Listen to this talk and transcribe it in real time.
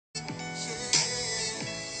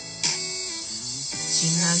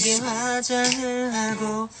진하게 화장을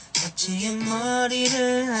하고 멋지게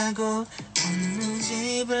머리를 하고 오늘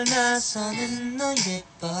집을 나서는 너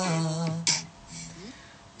예뻐.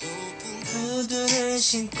 구두를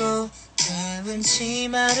신고 짧은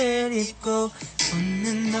치마를 입고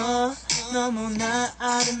웃는 너 너무나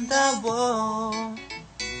아름다워.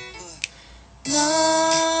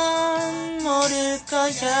 넌 모를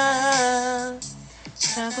거야.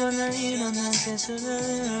 자거나 일어날 때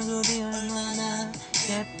수는 얼굴이 얼마나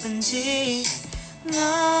예쁜지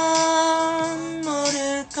넌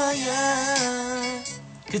모를 거야.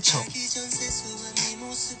 그쵸?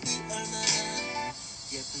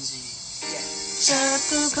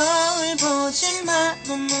 자꾸 거울 보지 마.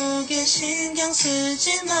 몸무게 신경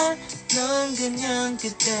쓰지 마. 넌 그냥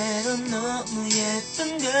그대로 너무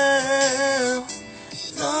예쁜 girl.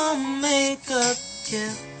 No makeup,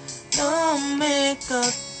 yeah. No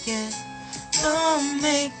makeup, yeah. No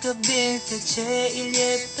makeup일 때 제일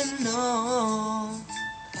예쁜 너.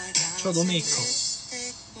 저 no makeup.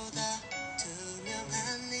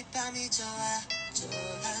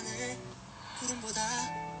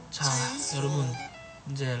 자, 여러분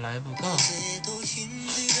이제 라이브가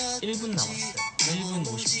 1분 남았어요. 1분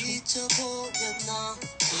 50초.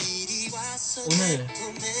 오늘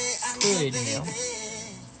토요일이네요.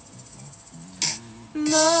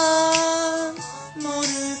 넌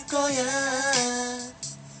모를 거야.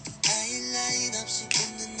 아이라인 없이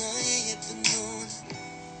웃는 너의 예쁜 눈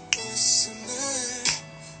웃음을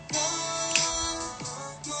넌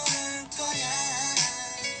모를 거야.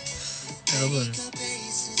 여러분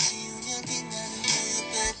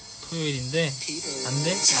토요일인데 안 돼?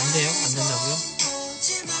 안 돼요? 안 된다고요?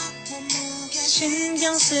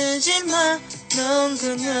 신경 쓰지 마. 넌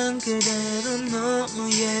그냥 그대로 너무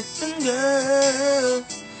예쁜 girl.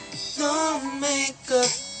 No makeup,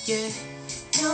 yeah.